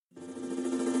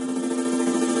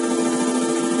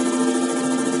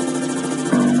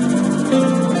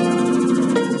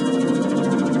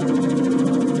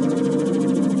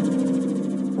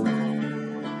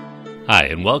Hi,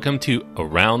 and welcome to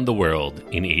Around the World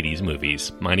in 80s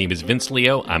Movies. My name is Vince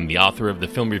Leo. I'm the author of the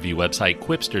film review website,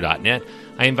 Quipster.net.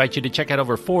 I invite you to check out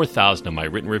over 4,000 of my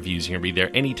written reviews. You can read there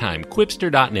anytime.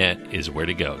 Quipster.net is where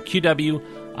to go.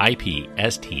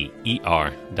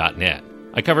 QWIPSTER.net.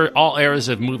 I cover all eras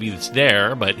of movies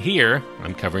there, but here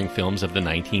I'm covering films of the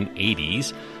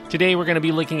 1980s. Today we're going to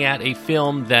be looking at a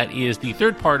film that is the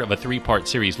third part of a three-part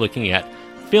series looking at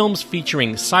films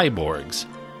featuring cyborgs.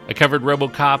 I covered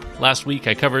RoboCop last week.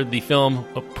 I covered the film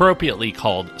appropriately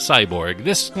called Cyborg.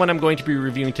 This one I'm going to be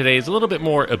reviewing today is a little bit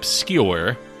more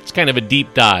obscure. It's kind of a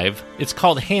deep dive. It's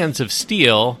called Hands of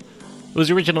Steel. It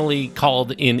was originally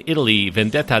called in Italy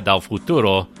Vendetta dal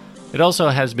Futuro. It also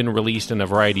has been released in a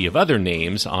variety of other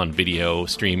names on video,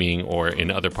 streaming, or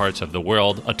in other parts of the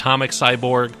world. Atomic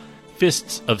Cyborg,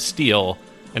 Fists of Steel,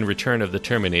 and Return of the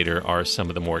Terminator are some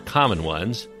of the more common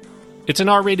ones. It's an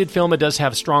R-rated film. It does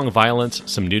have strong violence,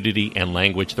 some nudity, and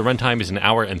language. The runtime is an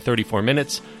hour and 34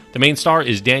 minutes. The main star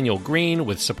is Daniel Greene,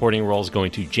 with supporting roles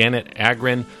going to Janet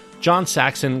Agren, John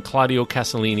Saxon, Claudio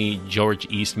Castellini, George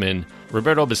Eastman,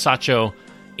 Roberto Bisaccio,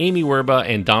 Amy Werba,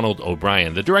 and Donald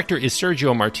O'Brien. The director is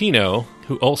Sergio Martino,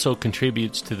 who also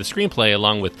contributes to the screenplay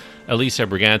along with Elisa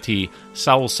Briganti,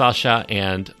 Saul Sasha,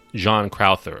 and John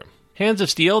Crowther. Hands of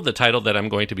Steel, the title that I'm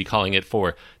going to be calling it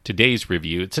for today's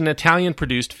review. It's an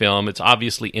Italian-produced film. It's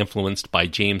obviously influenced by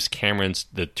James Cameron's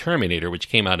The Terminator, which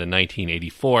came out in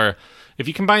 1984. If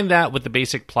you combine that with the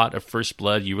basic plot of First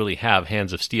Blood, you really have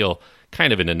Hands of Steel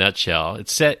kind of in a nutshell.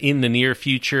 It's set in the near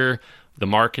future. The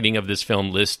marketing of this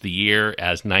film lists the year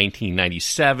as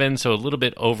 1997, so a little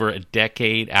bit over a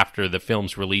decade after the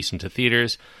film's release into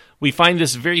theaters. We find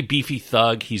this very beefy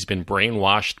thug. He's been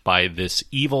brainwashed by this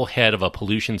evil head of a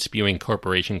pollution-spewing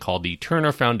corporation called the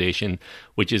Turner Foundation,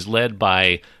 which is led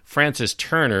by Francis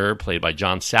Turner, played by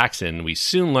John Saxon. We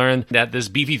soon learn that this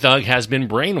beefy thug has been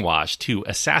brainwashed to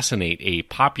assassinate a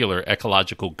popular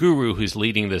ecological guru who's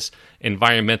leading this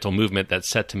environmental movement that's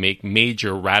set to make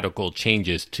major radical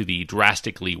changes to the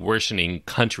drastically worsening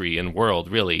country and world,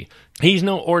 really. He's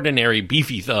no ordinary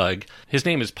beefy thug. His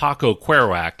name is Paco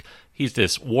Queruak. He's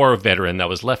this war veteran that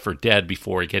was left for dead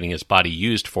before getting his body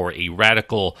used for a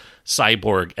radical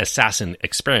cyborg assassin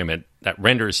experiment that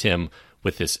renders him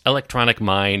with this electronic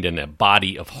mind and a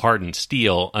body of hardened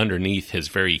steel underneath his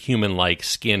very human-like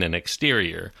skin and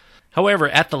exterior. However,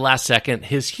 at the last second,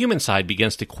 his human side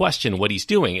begins to question what he's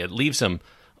doing. It leaves him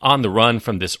on the run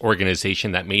from this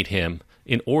organization that made him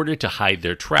in order to hide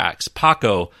their tracks.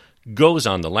 Paco goes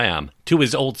on the lam to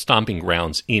his old stomping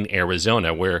grounds in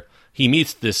Arizona, where he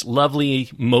meets this lovely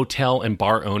motel and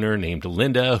bar owner named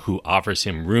Linda, who offers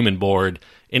him room and board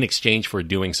in exchange for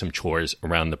doing some chores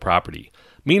around the property.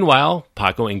 Meanwhile,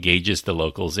 Paco engages the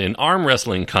locals in arm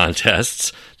wrestling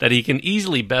contests that he can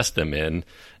easily best them in,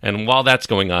 and while that's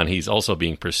going on, he's also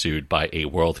being pursued by a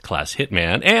world-class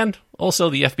hitman and also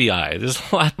the FBI. There's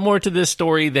a lot more to this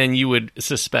story than you would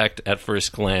suspect at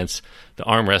first glance. The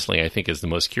arm wrestling, I think, is the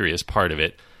most curious part of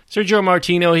it. Sergio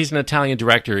Martino, he's an Italian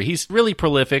director. He's really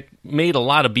prolific, made a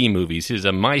lot of B-movies. He's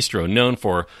a maestro known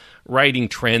for writing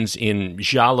trends in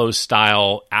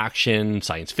giallo-style action,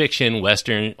 science fiction,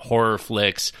 western, horror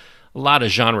flicks, a lot of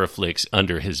genre flicks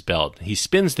under his belt. He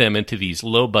spins them into these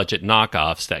low-budget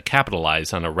knockoffs that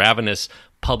capitalize on a ravenous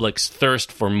public's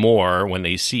thirst for more when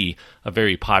they see a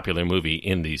very popular movie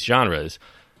in these genres.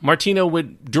 Martino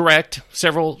would direct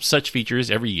several such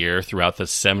features every year throughout the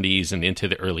 70s and into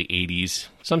the early 80s.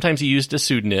 Sometimes he used a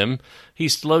pseudonym. He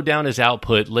slowed down his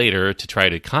output later to try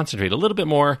to concentrate a little bit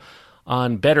more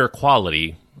on better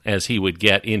quality as he would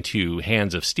get into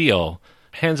Hands of Steel.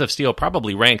 Hands of Steel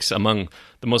probably ranks among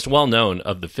the most well-known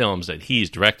of the films that he's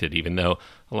directed, even though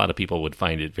a lot of people would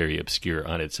find it very obscure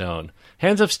on its own.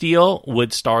 Hands of Steel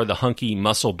would star the hunky,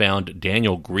 muscle-bound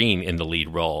Daniel Greene in the lead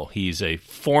role. He's a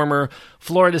former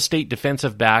Florida State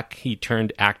defensive back. He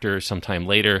turned actor sometime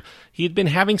later. He had been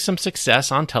having some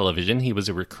success on television. He was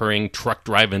a recurring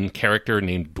truck-driving character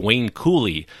named Dwayne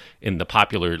Cooley in the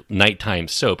popular nighttime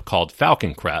soap called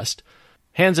Falcon Crest.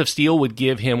 Hands of Steel would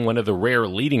give him one of the rare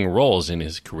leading roles in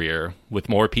his career, with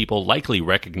more people likely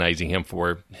recognizing him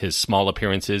for his small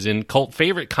appearances in cult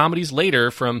favorite comedies later,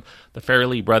 from the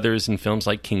Farrelly Brothers and films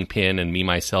like Kingpin and Me,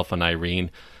 Myself, and Irene.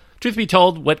 Truth be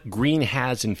told, what Greene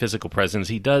has in physical presence,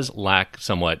 he does lack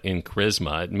somewhat in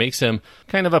charisma. It makes him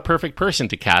kind of a perfect person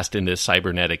to cast in this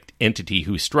cybernetic entity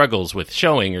who struggles with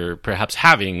showing or perhaps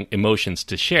having emotions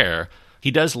to share. He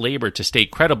does labor to stay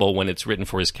credible when it's written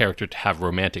for his character to have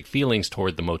romantic feelings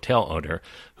toward the motel owner,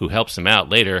 who helps him out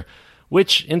later,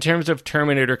 which, in terms of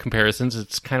Terminator comparisons,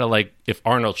 it's kind of like if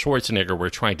Arnold Schwarzenegger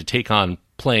were trying to take on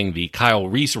playing the Kyle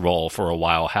Reese role for a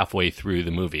while halfway through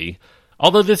the movie.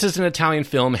 Although this is an Italian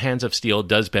film, Hands of Steel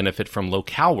does benefit from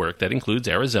locale work that includes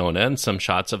Arizona and some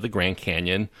shots of the Grand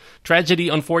Canyon. Tragedy,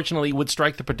 unfortunately, would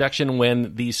strike the production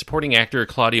when the supporting actor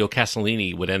Claudio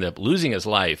Castellini would end up losing his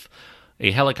life.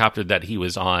 A helicopter that he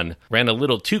was on ran a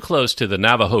little too close to the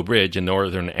Navajo Bridge in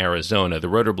northern Arizona. The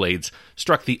rotor blades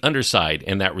struck the underside,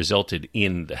 and that resulted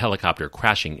in the helicopter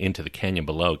crashing into the canyon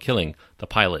below, killing the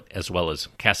pilot as well as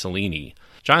Castellini.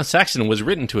 John Saxon was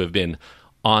written to have been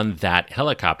on that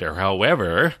helicopter.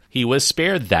 However, he was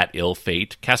spared that ill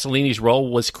fate. Castellini's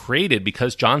role was created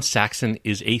because John Saxon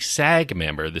is a SAG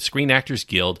member, the Screen Actors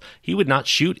Guild. He would not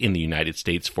shoot in the United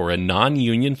States for a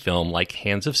non-union film like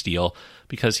Hands of Steel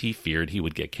because he feared he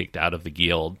would get kicked out of the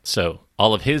guild. So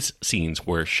all of his scenes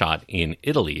were shot in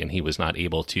Italy, and he was not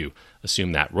able to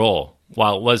assume that role.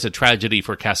 While it was a tragedy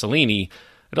for Castellini,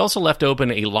 it also left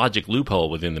open a logic loophole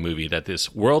within the movie that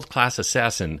this world-class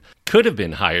assassin could have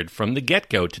been hired from the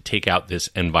get-go to take out this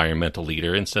environmental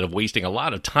leader instead of wasting a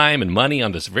lot of time and money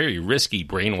on this very risky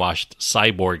brainwashed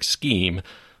cyborg scheme.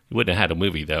 We wouldn't have had a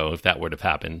movie, though, if that would have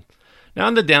happened. Now,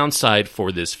 on the downside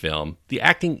for this film, the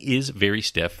acting is very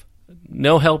stiff.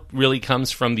 No help really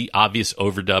comes from the obvious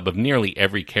overdub of nearly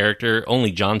every character.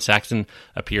 Only John Saxon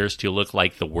appears to look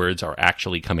like the words are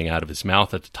actually coming out of his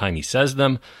mouth at the time he says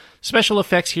them. Special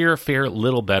effects here fare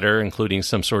little better, including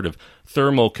some sort of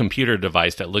thermal computer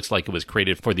device that looks like it was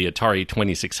created for the Atari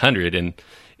 2600. And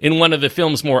in one of the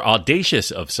film's more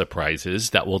audacious of surprises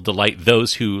that will delight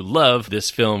those who love this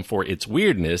film for its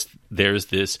weirdness, there's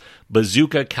this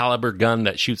bazooka caliber gun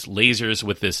that shoots lasers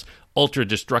with this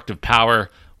ultra-destructive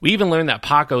power. We even learned that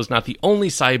Paco's not the only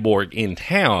cyborg in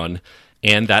town,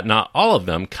 and that not all of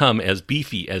them come as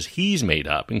beefy as he's made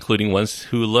up, including ones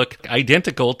who look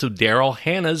identical to Daryl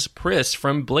Hannah's Pris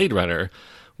from Blade Runner,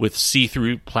 with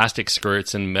see-through plastic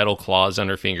skirts and metal claws on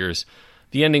her fingers.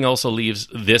 The ending also leaves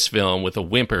this film with a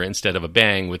whimper instead of a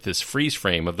bang, with this freeze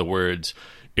frame of the words,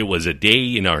 "It was a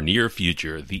day in our near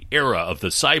future. The era of the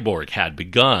cyborg had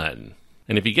begun."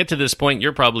 And if you get to this point,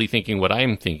 you're probably thinking what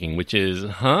I'm thinking, which is,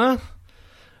 huh?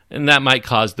 And that might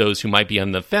cause those who might be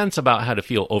on the fence about how to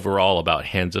feel overall about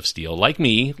Hands of Steel, like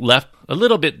me, left a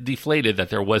little bit deflated that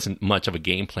there wasn't much of a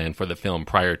game plan for the film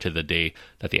prior to the day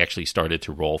that they actually started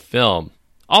to roll film.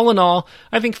 All in all,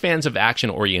 I think fans of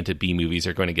action-oriented B-movies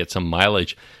are going to get some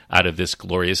mileage out of this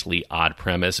gloriously odd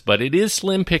premise, but it is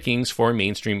slim pickings for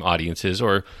mainstream audiences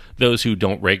or those who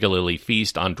don't regularly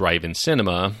feast on drive-in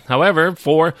cinema. However,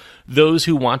 for those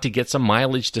who want to get some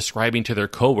mileage describing to their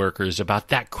coworkers about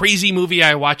that crazy movie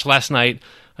I watched last night,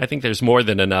 I think there's more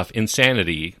than enough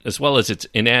insanity, as well as its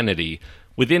inanity,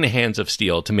 within Hands of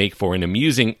Steel to make for an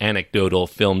amusing anecdotal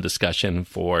film discussion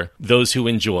for those who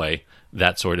enjoy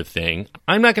that sort of thing.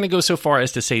 I'm not going to go so far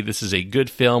as to say this is a good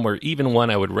film or even one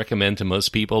I would recommend to most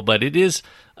people, but it is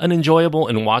an enjoyable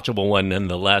and watchable one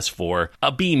nonetheless for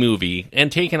a B movie. And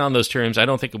taken on those terms, I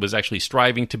don't think it was actually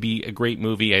striving to be a great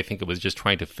movie. I think it was just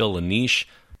trying to fill a niche.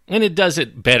 And it does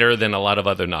it better than a lot of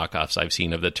other knockoffs I've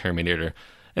seen of the Terminator.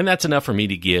 And that's enough for me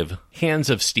to give Hands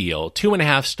of Steel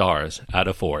 2.5 stars out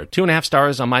of 4. 2.5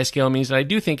 stars on my scale means that I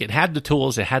do think it had the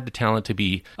tools, it had the talent to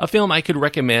be a film I could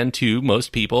recommend to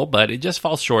most people, but it just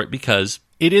falls short because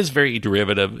it is very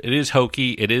derivative, it is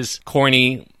hokey, it is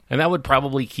corny, and that would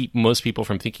probably keep most people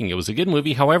from thinking it was a good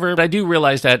movie. However, I do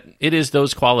realize that it is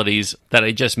those qualities that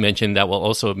I just mentioned that will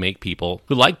also make people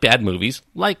who like bad movies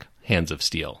like Hands of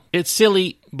Steel. It's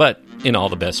silly, but in all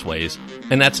the best ways.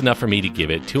 And that's enough for me to give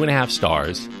it 2.5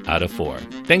 stars out of 4.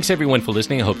 Thanks everyone for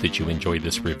listening. I hope that you enjoyed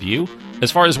this review.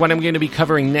 As far as what I'm going to be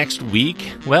covering next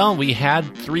week, well, we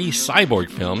had 3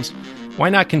 cyborg films. Why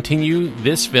not continue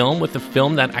this film with the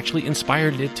film that actually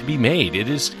inspired it to be made? It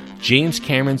is James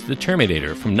Cameron's The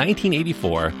Terminator from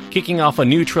 1984, kicking off a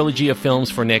new trilogy of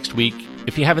films for next week.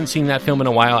 If you haven't seen that film in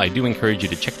a while, I do encourage you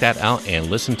to check that out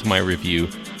and listen to my review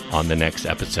on the next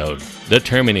episode. The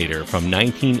Terminator from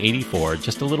 1984.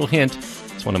 Just a little hint,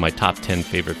 it's one of my top 10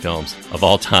 favorite films of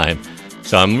all time.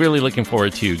 So I'm really looking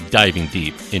forward to diving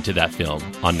deep into that film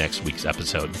on next week's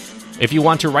episode. If you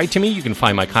want to write to me, you can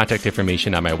find my contact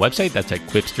information on my website. That's at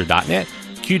quipster.net,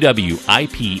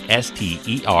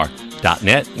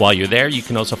 QWIPSTER.net. While you're there, you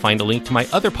can also find a link to my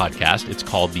other podcast. It's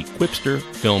called the Quipster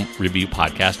Film Review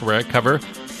Podcast, where I cover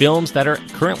films that are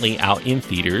currently out in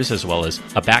theaters, as well as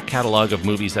a back catalog of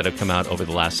movies that have come out over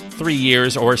the last 3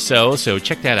 years or so. So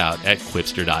check that out at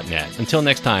quipster.net. Until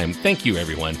next time, thank you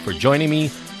everyone for joining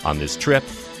me on this trip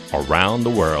around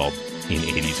the world in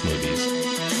 80s movies.